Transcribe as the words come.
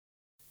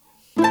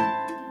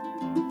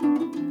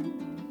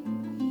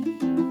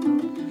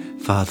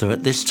Father,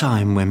 at this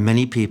time when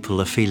many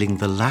people are feeling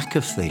the lack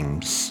of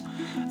things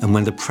and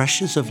when the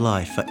pressures of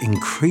life are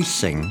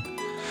increasing,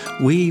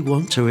 we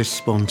want to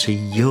respond to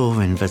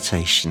your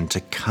invitation to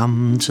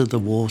come to the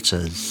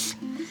waters,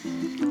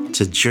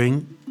 to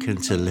drink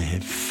and to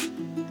live.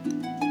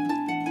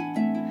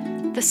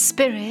 The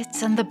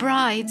Spirit and the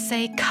bride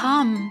say,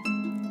 "Come."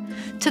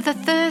 To the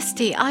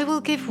thirsty I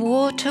will give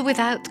water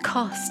without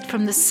cost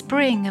from the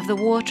spring of the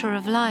water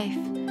of life.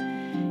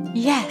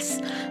 Yes,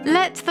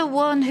 let the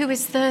one who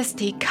is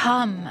thirsty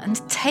come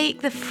and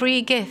take the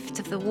free gift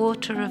of the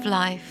water of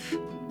life.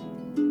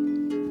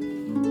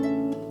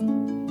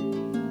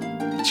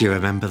 Do you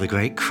remember the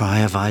great cry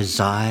of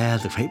Isaiah,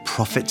 the great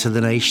prophet to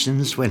the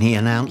nations, when he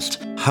announced,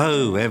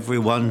 "Ho,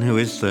 everyone who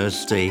is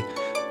thirsty,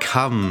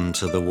 come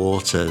to the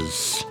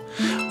waters"?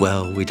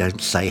 Well, we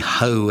don't say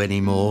ho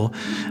anymore,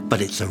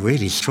 but it's a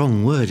really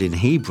strong word in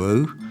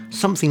Hebrew,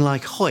 something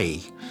like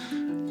hoi,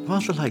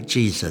 rather like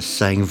Jesus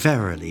saying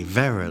verily,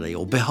 verily,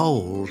 or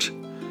behold.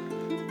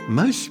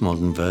 Most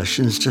modern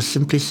versions just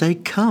simply say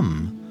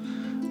come,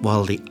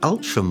 while the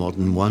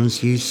ultra-modern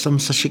ones use some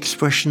such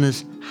expression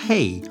as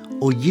hey,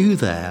 or you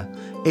there.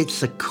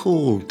 It's a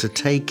call to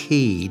take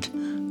heed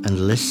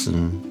and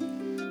listen.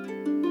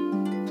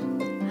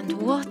 And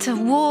what a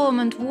warm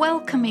and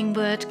welcoming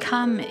word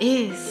come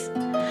is.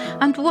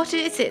 And what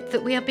is it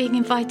that we are being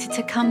invited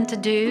to come to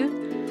do?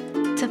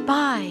 To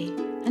buy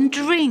and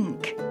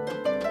drink.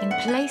 In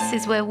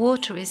places where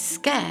water is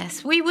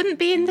scarce, we wouldn't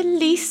be in the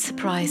least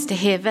surprised to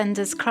hear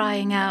vendors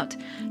crying out,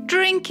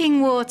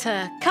 "Drinking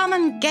water, come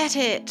and get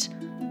it."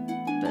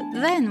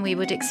 But then we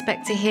would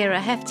expect to hear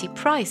a hefty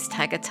price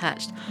tag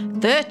attached,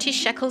 30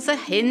 shekels a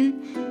hin.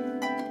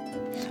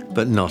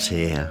 But not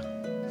here.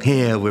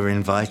 Here we're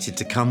invited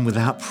to come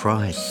without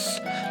price,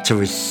 to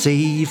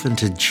receive and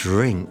to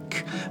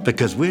drink,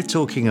 because we're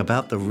talking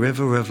about the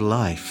river of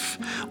life,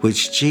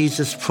 which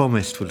Jesus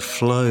promised would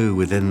flow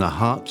within the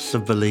hearts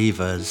of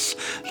believers.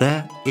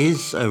 There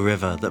is a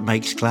river that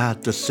makes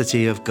glad the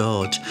city of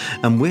God,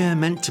 and we're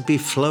meant to be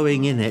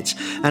flowing in it,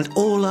 and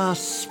all our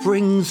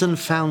springs and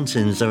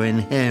fountains are in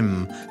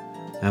Him.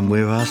 And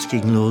we're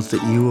asking, Lord,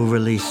 that you will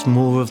release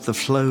more of the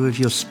flow of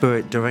your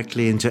Spirit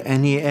directly into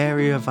any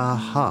area of our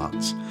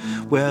heart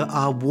where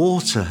our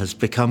water has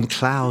become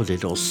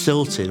clouded or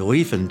silted or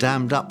even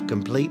dammed up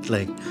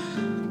completely.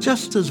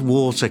 Just as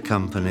water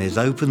companies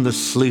open the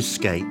sluice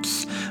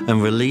gates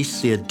and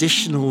release the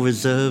additional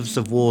reserves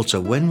of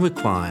water when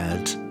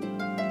required.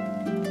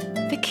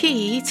 The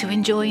key to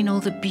enjoying all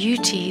the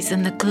beauties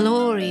and the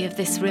glory of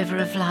this river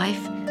of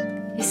life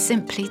is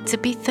simply to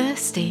be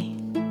thirsty.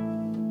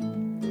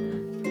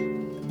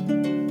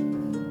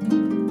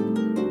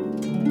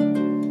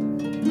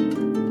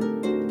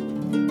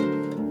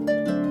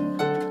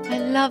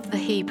 I love the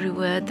Hebrew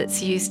word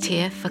that's used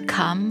here for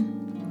come,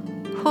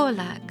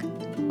 holak,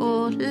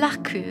 or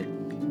laku.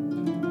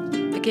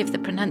 Forgive the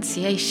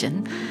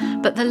pronunciation,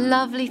 but the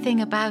lovely thing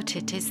about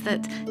it is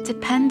that,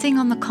 depending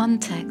on the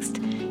context,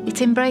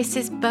 it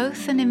embraces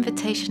both an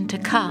invitation to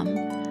come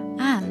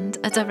and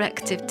a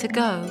directive to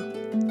go.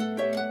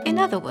 In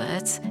other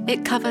words,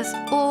 it covers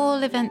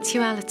all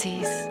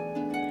eventualities.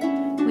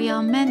 We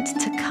are meant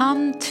to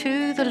come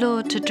to the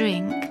Lord to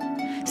drink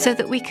so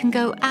that we can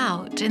go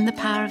out in the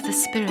power of the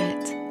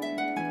Spirit.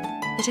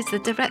 It is the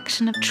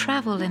direction of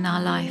travel in our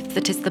life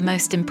that is the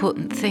most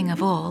important thing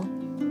of all.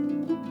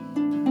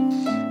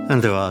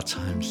 And there are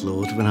times,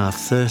 Lord, when our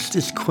thirst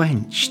is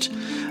quenched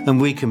and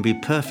we can be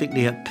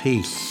perfectly at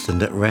peace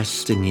and at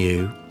rest in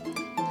you.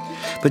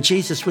 But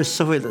Jesus, we're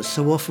sorry that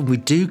so often we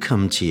do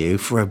come to you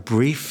for a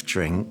brief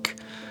drink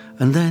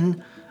and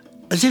then,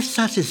 as if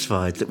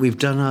satisfied that we've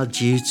done our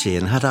duty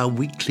and had our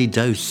weekly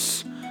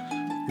dose,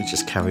 we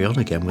just carry on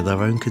again with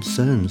our own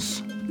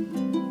concerns.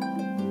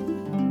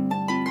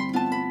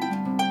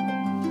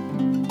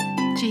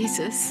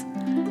 Jesus,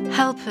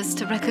 help us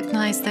to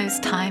recognize those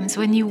times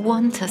when you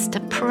want us to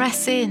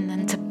press in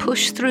and to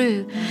push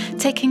through,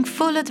 taking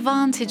full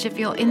advantage of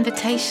your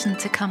invitation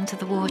to come to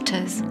the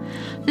waters,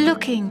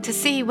 looking to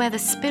see where the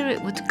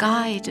Spirit would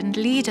guide and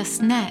lead us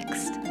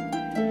next.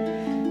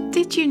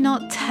 Did you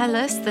not tell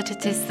us that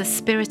it is the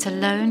Spirit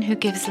alone who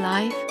gives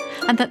life,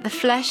 and that the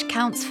flesh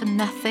counts for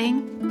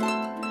nothing?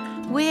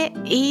 We're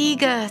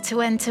eager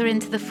to enter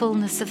into the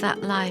fullness of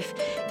that life,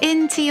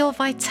 into your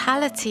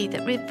vitality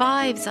that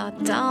revives our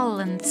dull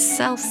and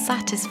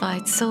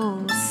self-satisfied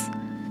souls.